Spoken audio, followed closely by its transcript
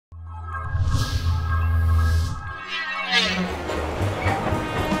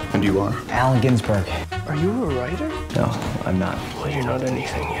And you are? Allen Ginsberg. Are you a writer? No, I'm not. Well, you're not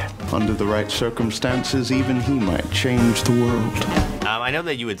anything yet. Under the right circumstances, even he might change the world. I know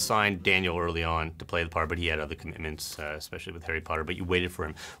that you had signed Daniel early on to play the part, but he had other commitments, especially with Harry Potter, but you waited for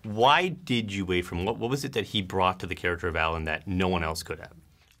him. Why did you wait for him? What was it that he brought to the character of Alan that no one else could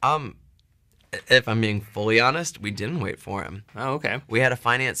have? If I'm being fully honest, we didn't wait for him. Oh, okay. We had a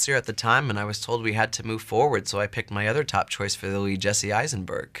financier at the time, and I was told we had to move forward, so I picked my other top choice for the lead, Jesse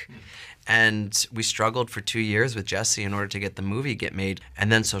Eisenberg. And we struggled for 2 years with Jesse in order to get the movie get made,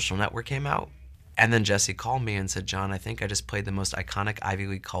 and then Social Network came out. And then Jesse called me and said, John, I think I just played the most iconic Ivy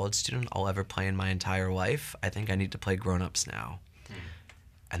League college student I'll ever play in my entire life. I think I need to play grown-ups now.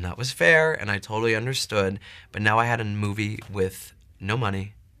 And that was fair, and I totally understood, but now I had a movie with no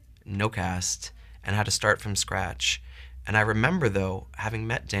money, no cast, and had to start from scratch. And I remember, though, having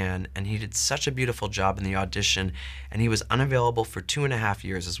met Dan, and he did such a beautiful job in the audition, and he was unavailable for 2.5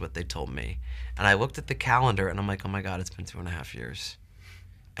 years is what they told me. And I looked at the calendar, and I'm like, oh my God, it's been 2.5 years.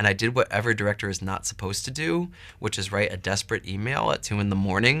 And I did what every director is not supposed to do, which is write a desperate email at 2 in the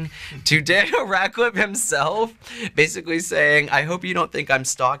morning to Daniel Radcliffe himself, basically saying, I hope you don't think I'm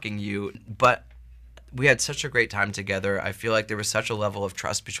stalking you, but we had such a great time together. I feel like there was such a level of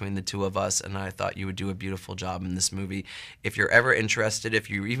trust between the two of us, and I thought you would do a beautiful job in this movie. If you're ever interested, if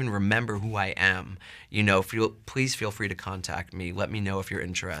you even remember who I am, you know, please feel free to contact me. Let me know if you're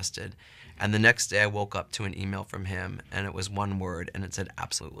interested. And the next day I woke up to an email from him, and it was one word, and it said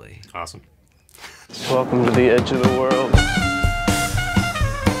absolutely. Awesome. Welcome to the edge of the world.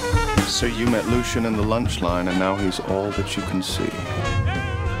 So you met Lucian in the lunch line, and now he's all that you can see.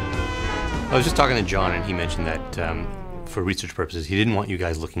 I was just talking to John, and he mentioned that for research purposes, he didn't want you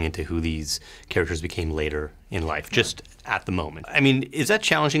guys looking into who these characters became later in life, just at the moment. I mean, is that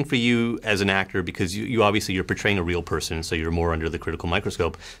challenging for you as an actor? Because you obviously, you're portraying a real person, so you're more under the critical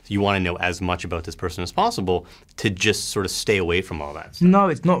microscope. So you want to know as much about this person as possible to just sort of stay away from all that stuff. No,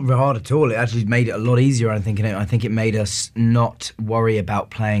 it's not hard at all. It actually made it a lot easier, I think it made us not worry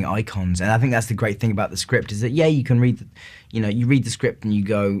about playing icons. And I think that's the great thing about the script, is that, yeah, you can read, you read the script and you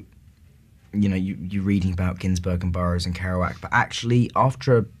go, you're reading about Ginsberg and Burroughs and Kerouac, but actually,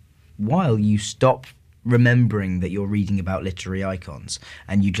 after a while, you stop remembering that you're reading about literary icons,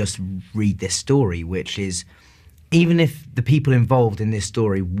 and you just read this story, which is, even if the people involved in this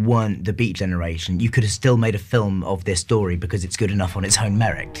story weren't the Beat Generation, you could have still made a film of this story because it's good enough on its own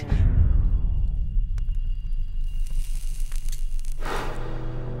merit.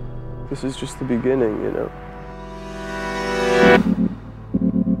 This is just the beginning, you know?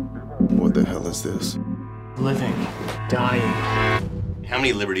 What the hell is this? Living, dying. How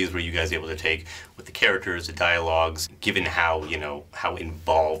many liberties were you guys able to take with the characters, the dialogues, given how, how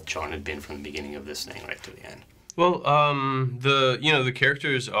involved John had been from the beginning of this thing right to the end? Well, the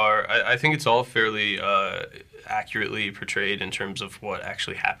characters are, I think it's all fairly accurately portrayed in terms of what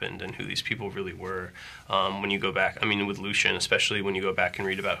actually happened and who these people really were. When you go back, I mean, with Lucian, especially when you go back and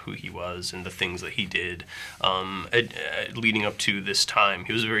read about who he was and the things that he did leading up to this time.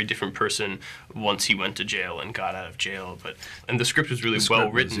 He was a very different person once he went to jail and got out of jail. And the script was really well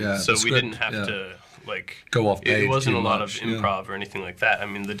written, so we didn't have to go off page. It wasn't a lot of much, improv or anything like that. I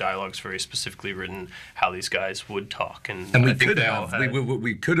mean, the dialogue's very specifically written how these guys would talk, and we could have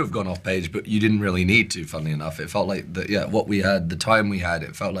we could have gone off page, but you didn't really need to. Funnily enough, it felt like what we had, the time we had,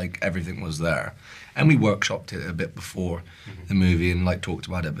 it felt like everything was there, and we workshopped it a bit before the movie and talked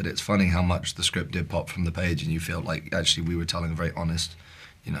about it. But it's funny how much the script did pop from the page, and you felt like actually we were telling a very honest,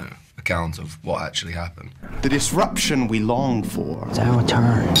 account of what actually happened. The disruption we long for, It's our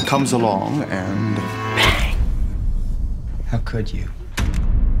turn. comes along and... Bang! How could you?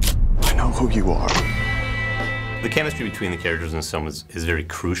 I know who you are. The chemistry between the characters in this film is very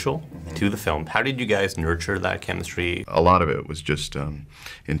crucial to the film. How did you guys nurture that chemistry? A lot of it was just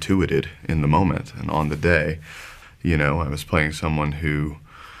intuited in the moment and on the day. I was playing someone who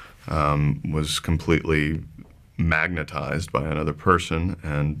was completely magnetized by another person,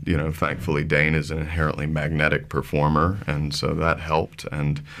 and thankfully Dane is an inherently magnetic performer, and so that helped.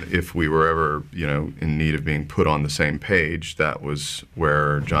 And if we were ever in need of being put on the same page, that was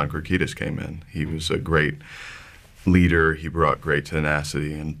where John Krokidas came in. He was a great leader. He brought great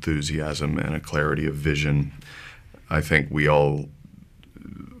tenacity, enthusiasm, and a clarity of vision. I think we all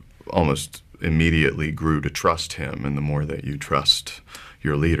almost immediately grew to trust him, and the more that you trust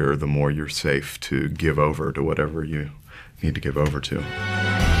your leader, the more you're safe to give over to whatever you need to give over to.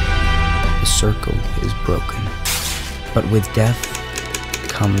 The circle is broken, but with death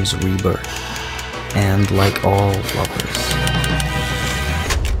comes rebirth. And like all lovers,